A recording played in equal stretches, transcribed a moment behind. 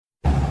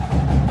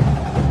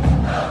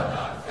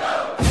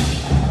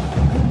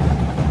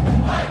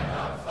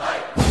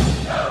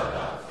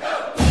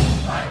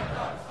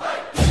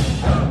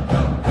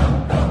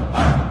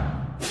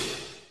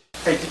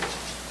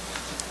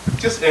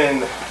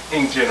just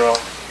in general,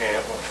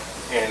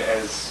 and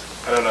as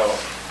I don't know,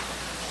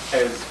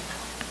 as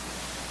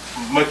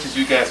much as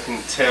you guys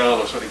can tell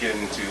or sort of get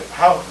into,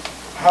 how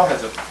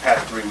has the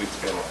past 3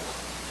 weeks been like?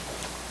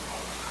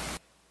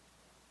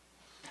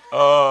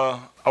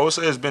 I would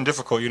say it's been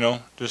difficult,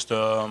 just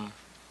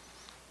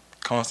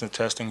constant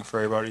testing for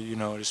everybody,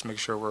 just make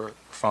sure we're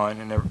fine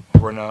and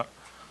we're not.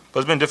 But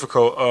it's been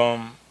difficult.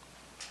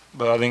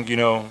 But I think,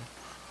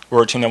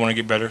 we're a team that want to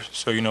get better.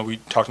 So, we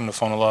talked on the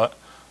phone a lot.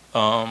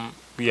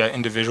 We had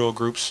individual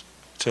groups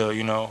to,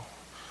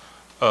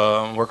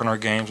 work on our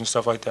games and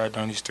stuff like that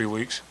during these 3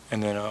 weeks.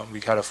 And then we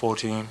had a full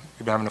team.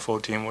 We've been having a full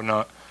team and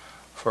whatnot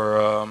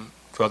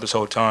throughout this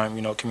whole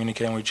time,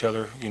 communicating with each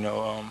other,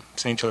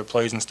 seeing each other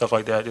plays and stuff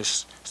like that,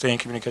 just staying in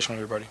communication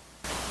with everybody.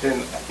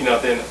 Then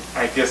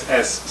I guess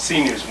as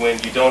seniors, when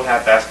you don't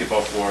have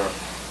basketball for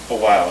a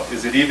while,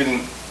 is it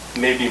even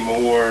maybe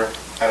more,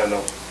 I don't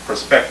know,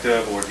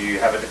 perspective, or do you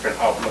have a different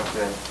outlook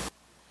then?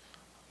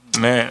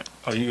 Man,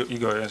 you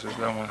go ahead and answer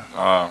that one.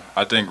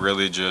 I think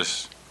really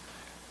just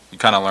you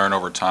kind of learn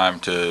over time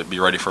to be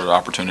ready for the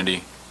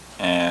opportunity.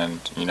 And,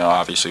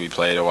 obviously we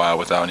played a while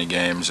without any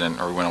games,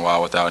 or we went a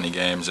while without any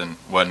games and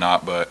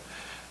whatnot. But,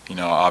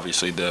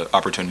 obviously the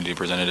opportunity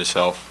presented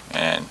itself,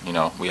 and,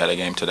 we had a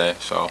game today.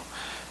 So,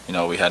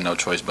 we had no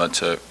choice but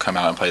to come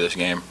out and play this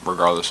game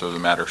regardless of the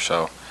matter.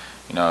 So,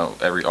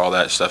 all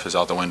that stuff is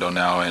out the window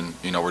now, and,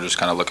 we're just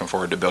kind of looking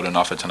forward to building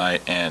off it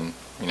tonight and,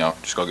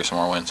 just go get some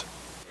more wins.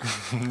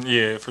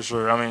 Yeah, for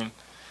sure. I mean,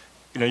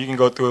 you can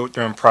go through it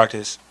during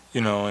practice,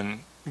 and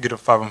get a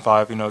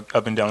 5-on-5,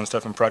 up and down and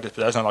stuff in practice,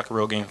 but that's not like a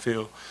real game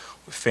feel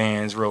with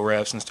fans, real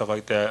refs and stuff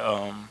like that.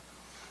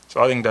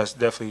 So I think that's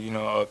definitely,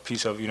 a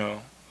piece of, the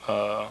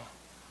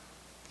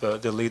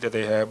lead that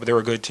they had, but they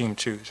were a good team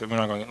too. So we're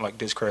not going to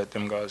discredit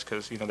them guys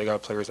because, they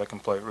got players that can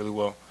play really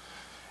well.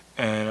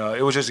 And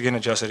it was just getting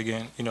adjusted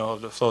again,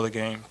 the flow of the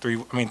game. 3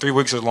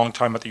 weeks is a long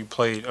time after you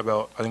played I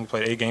think we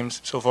played 8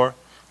 games so far,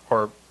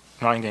 or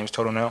 9 games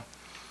total now.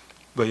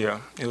 But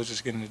yeah, it was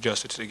just getting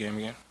adjusted to the game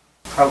again.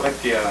 How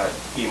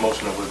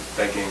emotional was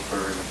that game for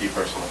you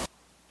personally?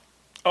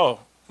 Oh,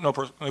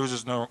 it was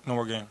just no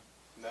more game.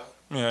 No?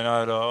 Yeah,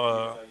 not at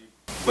all. You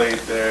played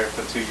there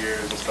for 2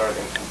 years and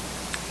started.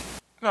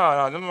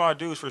 No, them are my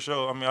dudes for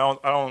sure. I mean,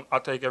 I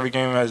take every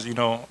game as,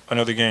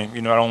 another game.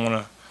 I don't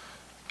want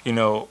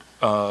to,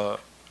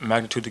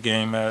 magnitude the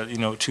game as,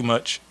 too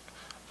much.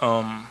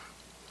 I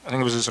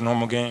think it was just a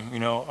normal game,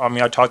 I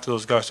mean, I talked to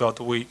those guys throughout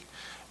the week,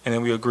 and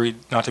then we agreed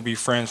not to be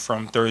friends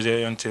from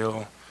Thursday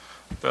until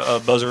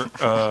the buzzer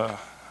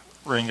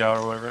ring out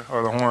or whatever,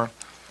 or the horn.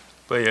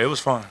 But yeah, it was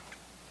fun.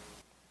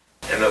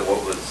 Emmett,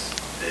 what was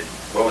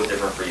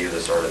different for you the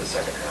start of the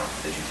second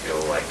half? Did you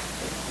feel like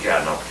you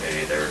had an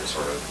opportunity there to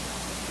sort of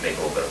make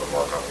a little bit of a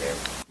mark on the game?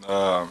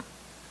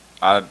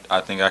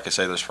 I think I could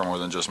say this for more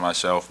than just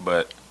myself,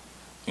 but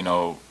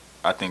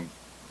I think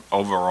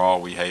overall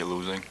we hate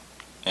losing,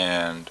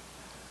 and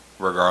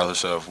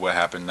regardless of what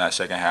happened in that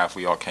second half,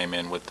 we all came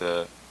in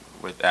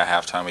at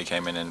halftime, we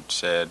came in and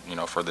said,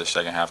 for this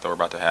second half that we're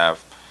about to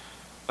have,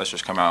 let's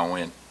just come out and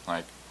win.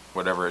 Like,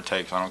 whatever it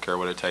takes. I don't care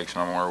what it takes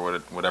no more,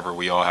 whatever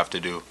we all have to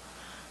do.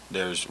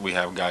 We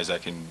have guys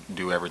that can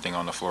do everything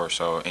on the floor,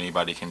 so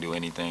anybody can do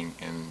anything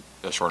in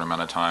a short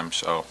amount of time.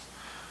 So,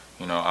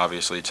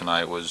 obviously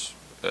tonight was,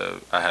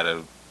 I had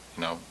I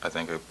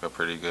think a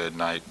pretty good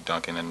night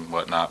dunking and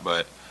whatnot,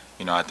 but,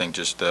 I think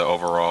just the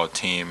overall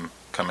team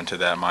coming to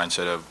that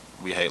mindset of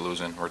we hate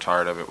losing, we're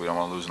tired of it, we don't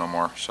want to lose no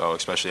more, so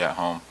especially at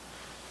home.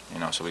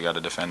 So we got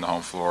to defend the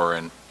home floor,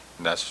 and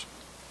that's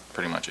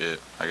pretty much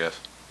it, I guess.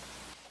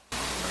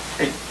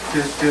 Hey,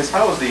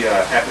 how was the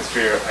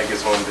atmosphere, I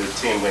guess, on the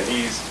team when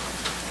he's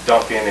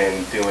dunking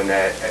and doing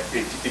that?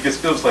 It just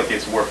feels like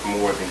it's worth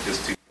more than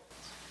just 2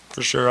 points.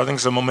 For sure. I think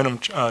it's a momentum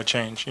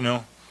change, I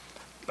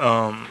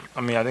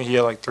mean, I think he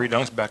had like 3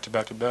 dunks back to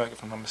back to back,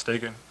 if I'm not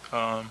mistaken.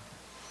 So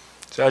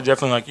that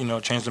definitely,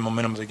 changed the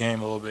momentum of the game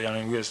a little bit. I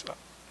mean, we just,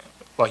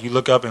 you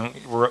look up and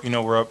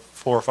we're up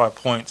 4 or 5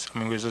 points. I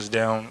mean, we was just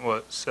down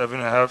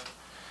 7.5,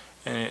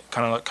 and it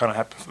kind of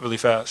happened really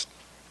fast.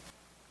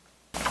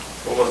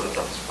 What was the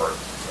toughest part of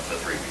the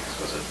 3 weeks?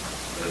 Was it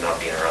not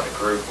being around the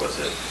group? Was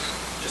it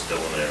just the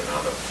limited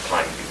amount of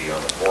time you could be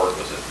on the court?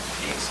 Was it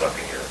being stuck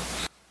in your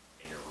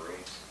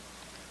rooms?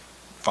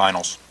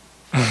 Finals.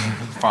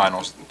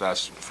 Finals.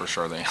 That's for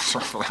sure the answer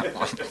for that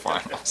one. The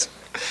finals.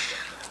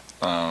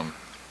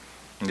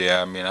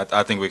 Yeah, I mean,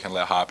 I think we can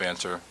let Hop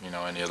answer,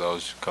 any of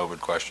those COVID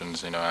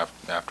questions,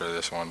 after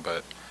this one.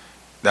 But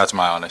that's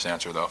my honest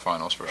answer, though,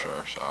 finals for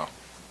sure. So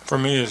for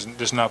me, it's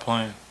just not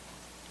playing,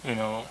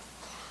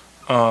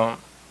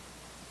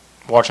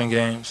 watching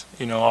games,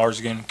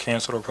 ours getting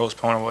canceled or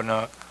postponed or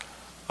whatnot,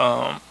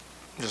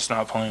 just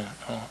not playing.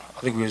 I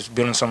think we was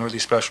building something really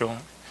special.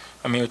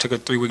 I mean, it took a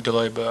 3-week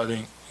delay, but I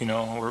think,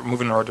 we're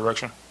moving in the right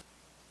direction.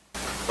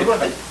 What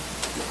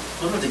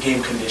about the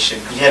game condition?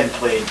 You hadn't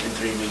played in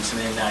 3 weeks, and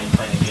then now you're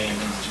playing a game. And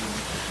did you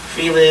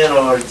feel it,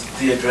 or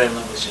the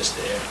adrenaline was just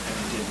there, and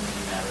it didn't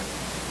really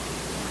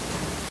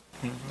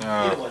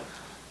matter?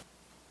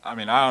 I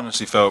mean, I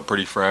honestly felt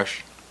pretty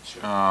fresh.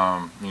 Sure.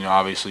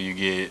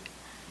 Obviously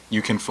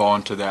you can fall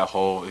into that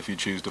hole if you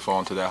choose to fall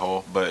into that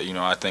hole. But,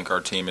 I think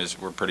our team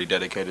we're pretty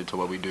dedicated to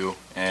what we do.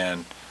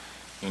 And,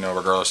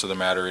 regardless of the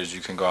matter is you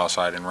can go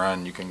outside and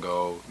run. You can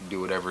go do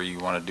whatever you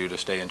want to do to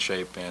stay in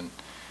shape. And,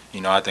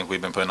 I think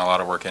we've been putting a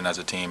lot of work in as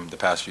a team the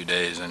past few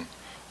days and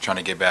trying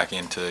to get back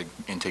into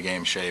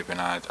game shape. And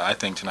I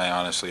think tonight,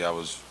 honestly,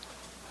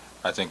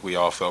 I think we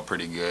all felt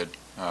pretty good.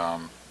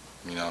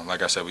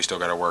 Like I said, we still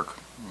got to work.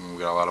 We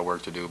got a lot of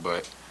work to do,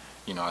 but,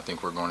 I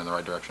think we're going in the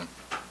right direction.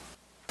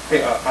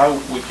 Hey, how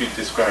would you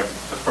describe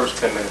the first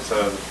 10 minutes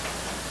of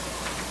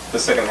the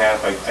second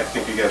half? I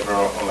think you guys were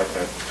on like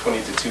a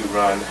 20-2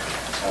 run.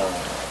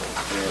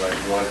 You were like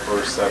 1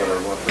 for 7 or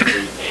 1 for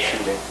 3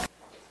 shooting.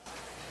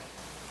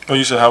 Oh,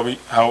 you said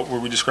how were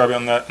we describing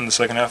on that in the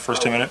second half,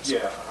 first 10 minutes?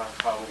 Yeah,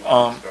 how would you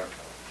describe it?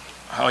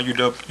 How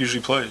UW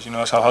usually plays.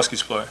 That's how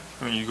Huskies play.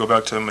 I mean, you go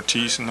back to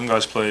Matisse and them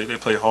guys they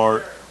play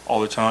hard all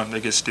the time. They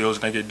get steals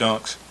and they get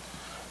dunks.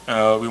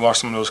 We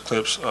watched some of those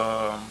clips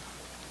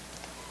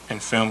in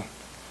film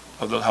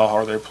of how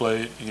hard they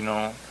play,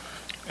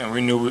 and we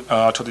knew,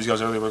 I told these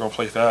guys earlier, we're going to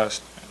play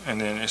fast. And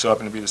then it so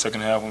happened to be the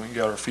second half when we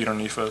got our feet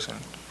underneath us and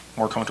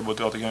more comfortable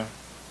throughout the game.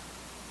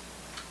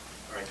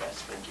 All right,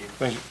 guys. Thank you.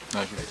 Thank you.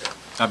 Thank you.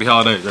 Happy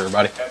holidays,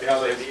 everybody. Happy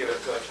holidays to you.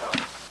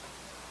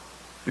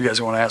 You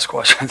guys want to ask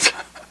questions?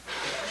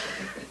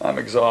 I'm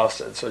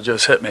exhausted, so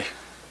just hit me.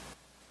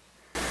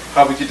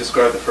 How would you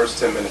describe the first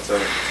 10 minutes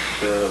of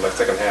the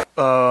second half?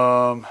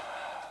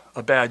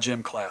 A bad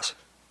gym class.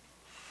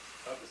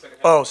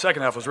 Oh,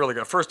 second half was really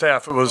good. First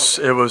half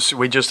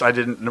I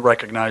didn't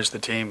recognize the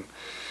team,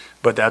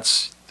 but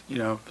that's,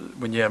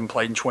 when you haven't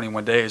played in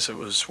 21 days, it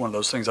was one of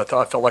those things. I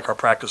felt like our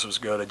practice was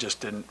good.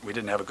 We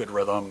didn't have a good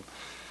rhythm.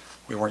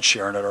 We weren't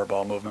sharing it. Our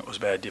ball movement was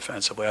bad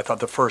defensively. I thought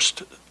the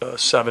first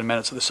 7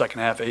 minutes of the second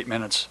half, 8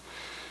 minutes,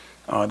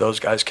 those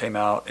guys came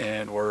out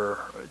and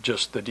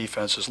the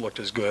defenses looked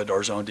as good,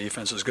 our zone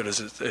defense as good as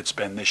it's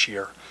been this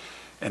year.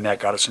 And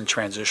that got us in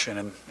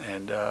transition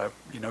and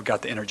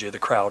got the energy of the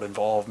crowd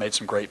involved, made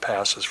some great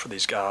passes for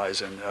these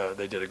guys, and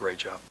they did a great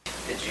job.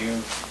 Did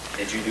you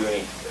do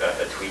any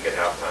a tweak at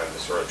halftime to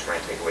sort of try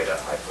and take away that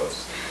high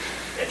post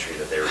entry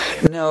that they were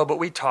doing? No, but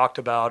we talked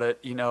about it.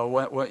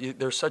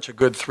 They're such a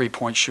good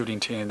three-point shooting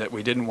team that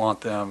we didn't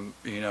want them,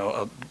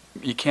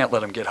 you can't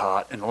let them get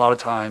hot. And a lot of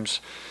times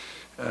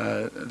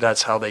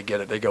that's how they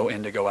get it. They go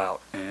in to go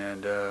out.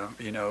 And,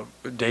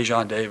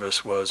 Dejon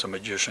Davis was a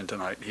magician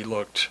tonight. He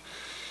looked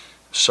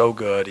so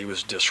good. He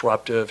was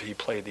disruptive. He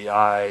played the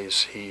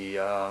eyes. He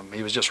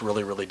was just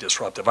really, really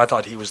disruptive. I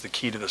thought he was the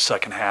key to the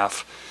second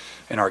half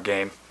in our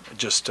game.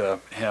 Just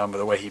him,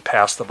 the way he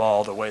passed the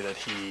ball, the way that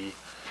he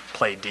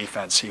played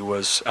defense, he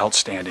was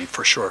outstanding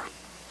for sure.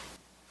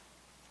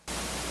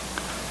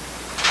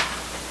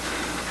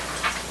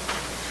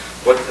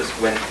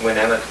 When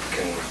Emmett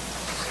can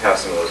have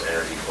some of those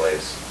energy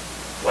plays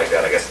like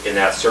that, I guess in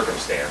that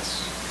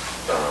circumstance,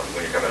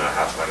 when you're coming out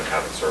halftime and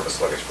having sort of a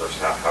sluggish first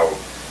half,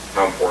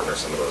 how important are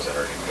some of those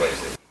energy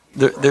plays?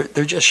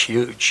 They're just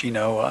huge.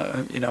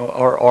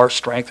 Our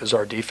strength is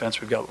our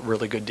defense. We've got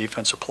really good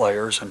defensive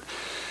players,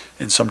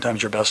 and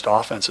sometimes your best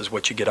offense is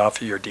what you get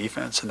off of your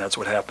defense, and that's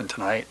what happened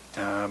tonight.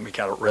 We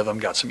got a rhythm,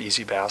 got some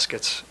easy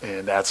baskets,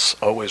 and that's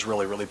always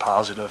really, really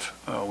positive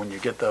when you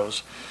get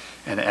those.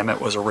 And Emmett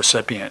was a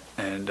recipient,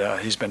 and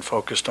he's been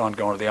focused on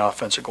going to the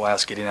offensive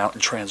glass, getting out in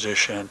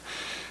transition,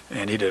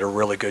 and he did a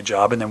really good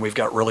job. And then we've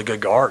got really good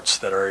guards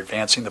that are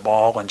advancing the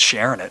ball and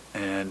sharing it,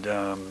 and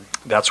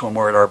that's when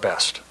we're at our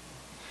best,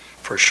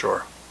 for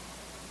sure.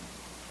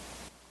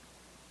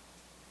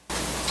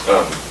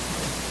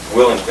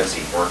 Will and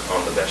Quincy weren't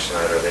on the bench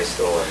tonight. Are they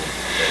still in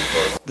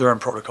protocol? They're in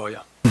protocol,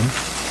 yeah.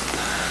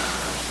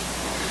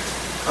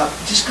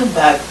 Just come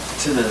back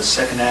to the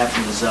second half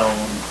in the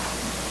zone.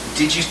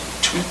 Did you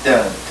tweak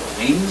the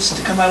wings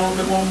to come out a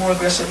little bit more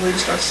aggressively to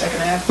start the second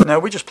half? No,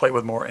 we just play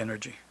with more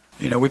energy.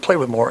 We play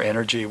with more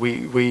energy.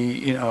 We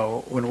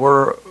when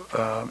we're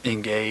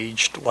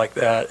engaged like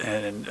that,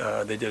 and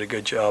they did a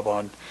good job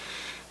on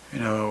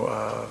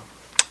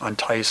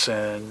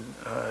Tyson.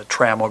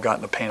 Trammell got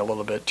in the paint a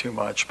little bit too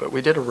much, but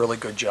we did a really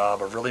good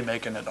job of really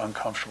making it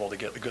uncomfortable to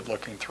get the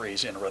good-looking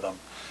threes in rhythm.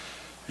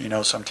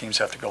 Some teams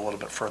have to go a little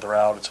bit further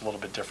out. It's a little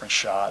bit different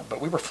shot,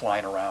 but we were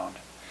flying around,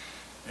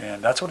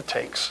 and that's what it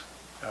takes.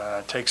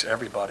 It takes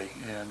everybody,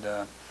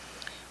 and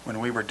when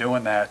we were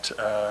doing that,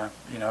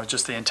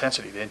 just the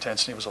intensity. The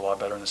intensity was a lot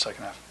better in the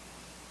second half.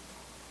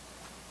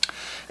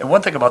 And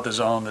one thing about the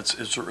zone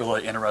that's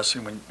really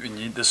interesting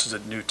this is a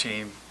new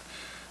team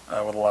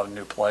with a lot of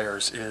new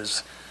players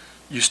is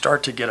you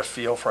start to get a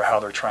feel for how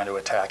they're trying to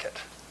attack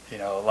it.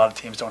 A lot of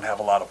teams don't have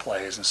a lot of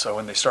plays, and so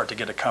when they start to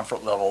get a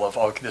comfort level of,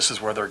 oh, this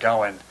is where they're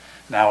going,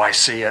 now I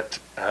see it,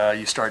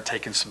 you start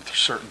taking some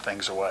certain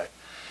things away.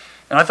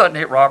 And I thought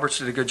Nate Roberts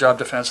did a good job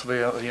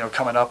defensively,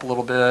 coming up a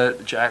little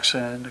bit.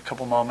 Jackson, a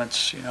couple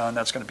moments, and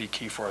that's going to be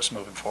key for us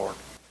moving forward.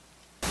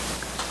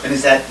 And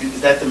is that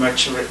the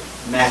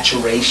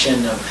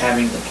maturation of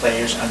having the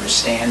players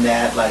understand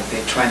that, like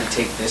they're trying to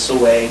take this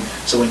away,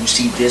 so when you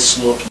see this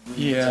look,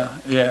 Yeah,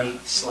 yeah. They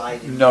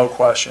slide in. No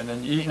question.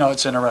 And, you know,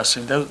 it's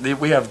interesting.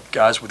 We have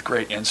guys with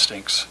great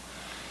instincts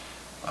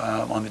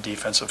on the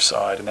defensive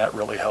side, and that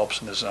really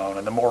helps in the zone.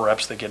 And the more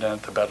reps they get in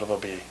it, the better they'll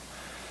be.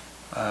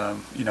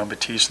 You know,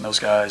 Batiste and those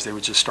guys, they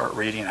would just start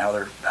reading how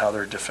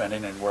they're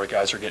defending and where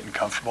guys are getting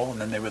comfortable, and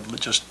then they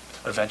would just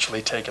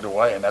eventually take it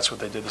away, and that's what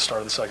they did at the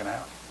start of the second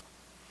half.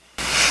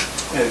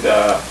 And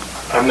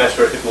I'm not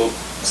sure if we'll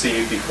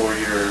see you before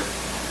your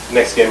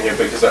next game here,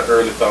 but just an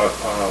early thought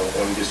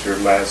on just your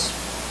last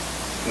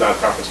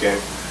non-conference game.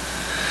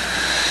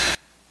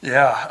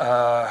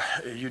 Yeah,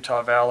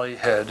 Utah Valley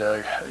had,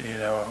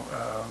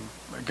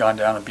 gone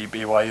down and beat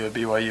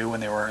BYU when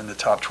they were in the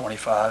top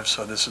 25.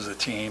 So this is a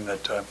team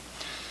that,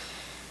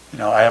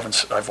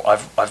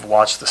 I've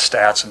watched the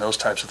stats and those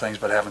types of things,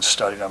 but I haven't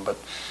studied them. But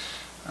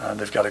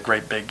they've got a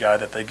great big guy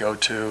that they go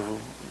to,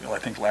 who I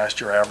think last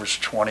year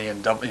averaged 20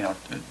 and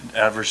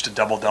averaged a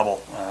double-double,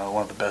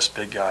 one of the best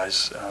big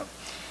guys.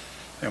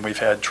 And we've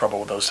had trouble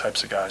with those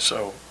types of guys.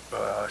 So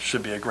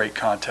should be a great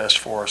contest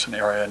for us in the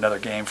area, another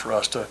game for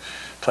us to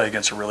play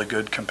against a really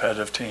good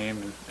competitive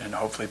team and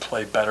hopefully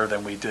play better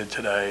than we did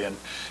today and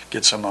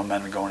get some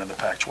momentum going in the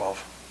Pac-12.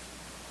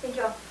 Thank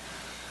you all.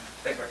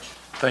 Thanks, Rich.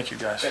 Thank you,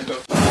 guys. Thanks,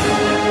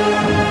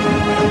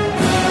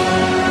 Coach.